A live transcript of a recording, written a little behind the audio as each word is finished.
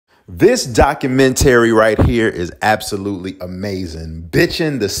This documentary right here is absolutely amazing.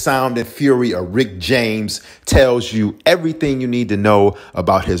 Bitchin, the Sound and Fury of Rick James tells you everything you need to know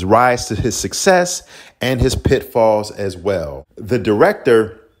about his rise to his success and his pitfalls as well. The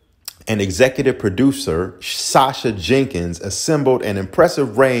director and executive producer, Sasha Jenkins, assembled an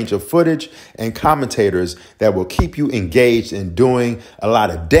impressive range of footage and commentators that will keep you engaged in doing a lot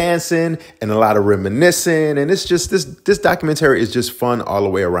of dancing and a lot of reminiscing. And it's just this documentary is just fun all the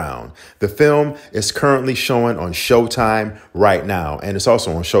way around. The film is currently showing on Showtime right now, and it's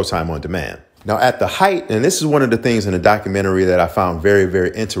also on Showtime on demand. Now, at the height, and this is one of the things in the documentary that I found very, very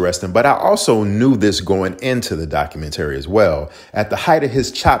interesting, but I also knew this going into the documentary as well. At the height of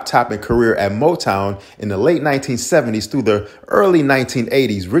his chop-topping career at Motown in the late 1970s through the early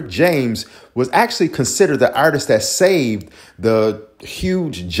 1980s, Rick James was actually considered the artist that saved the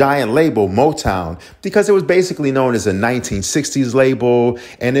huge giant label Motown, because it was basically known as a 1960s label.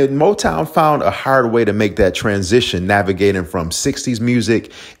 And Motown found a hard way to make that transition, navigating from 60s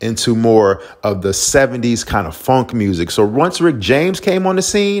music into more of the 70s kind of funk music. So once Rick James came on the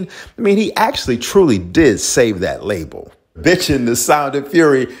scene, I mean, he actually truly did save that label. Bitchin, the Sound and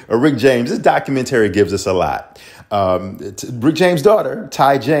Fury of Rick James. This documentary gives us a lot. Rick James' daughter,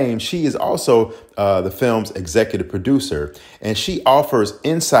 Ty James, she is also the film's executive producer, and she offers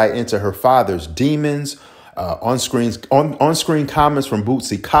insight into her father's demons, on-screen comments from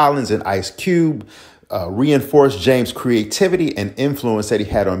Bootsy Collins and Ice Cube, reinforced James' creativity and influence that he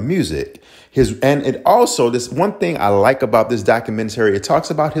had on music. This one thing I like about this documentary, it talks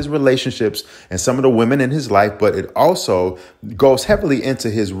about his relationships and some of the women in his life, but it also goes heavily into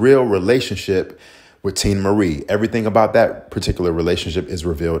his real relationship with Tina Marie. Everything about that particular relationship is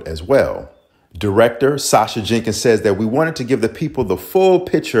revealed as well. Director Sasha Jenkins says that we wanted to give the people the full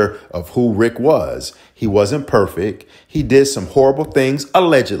picture of who Rick was. He wasn't perfect. He did some horrible things,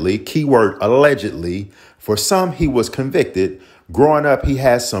 allegedly, keyword allegedly. For some, he was convicted. Growing up, he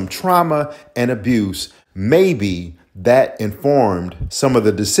had some trauma and abuse. Maybe that informed some of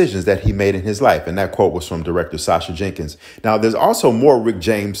the decisions that he made in his life. And that quote was from director Sasha Jenkins. Now, there's also more Rick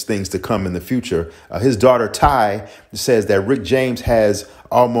James things to come in the future. His daughter, Ty, says that Rick James has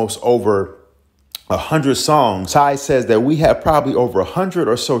almost over 100 songs. Ty says that we have probably over 100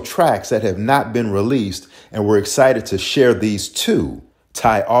 or so tracks that have not been released, and we're excited to share these too.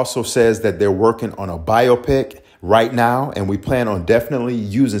 Ty also says that they're working on a biopic right now, and we plan on definitely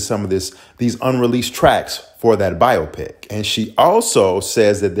using some of these unreleased tracks for that biopic. And she also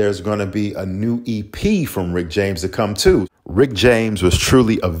says that there's going to be a new EP from Rick James to come too. Rick James was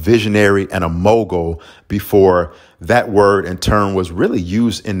truly a visionary and a mogul before that word and term was really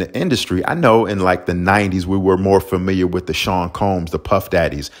used in the industry. I know in like the 90s, we were more familiar with the Sean Combs, the Puff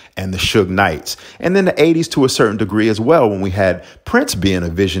Daddies, and the Suge Knights. And then the 80s to a certain degree as well, when we had Prince being a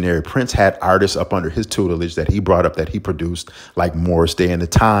visionary. Prince had artists up under his tutelage that he brought up, that he produced, like Morris Day and the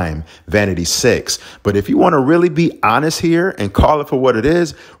Time, Vanity 6. But if you want to really be honest here and call it for what it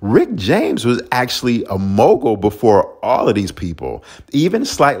is, Rick James was actually a mogul before all of these people, even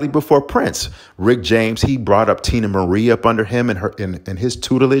slightly before Prince. Rick James, he brought up Tina Marie up under him and his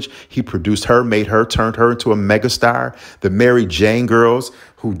tutelage. He produced her, made her, turned her into a megastar. The Mary Jane Girls,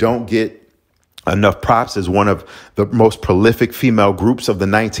 who don't get enough props as one of the most prolific female groups of the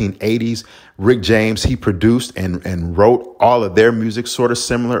 1980s. Rick James, he produced and wrote all of their music, sort of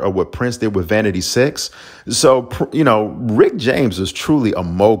similar of what Prince did with Vanity 6. So, you know, Rick James was truly a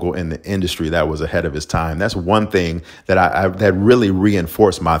mogul in the industry that was ahead of his time. That's one thing that that really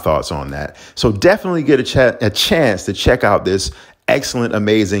reinforced my thoughts on that. So definitely get a chance to check out this excellent,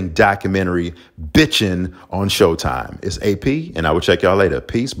 amazing documentary, Bitchin' on Showtime. It's AP, and I will check y'all later.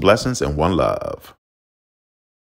 Peace, blessings, and one love.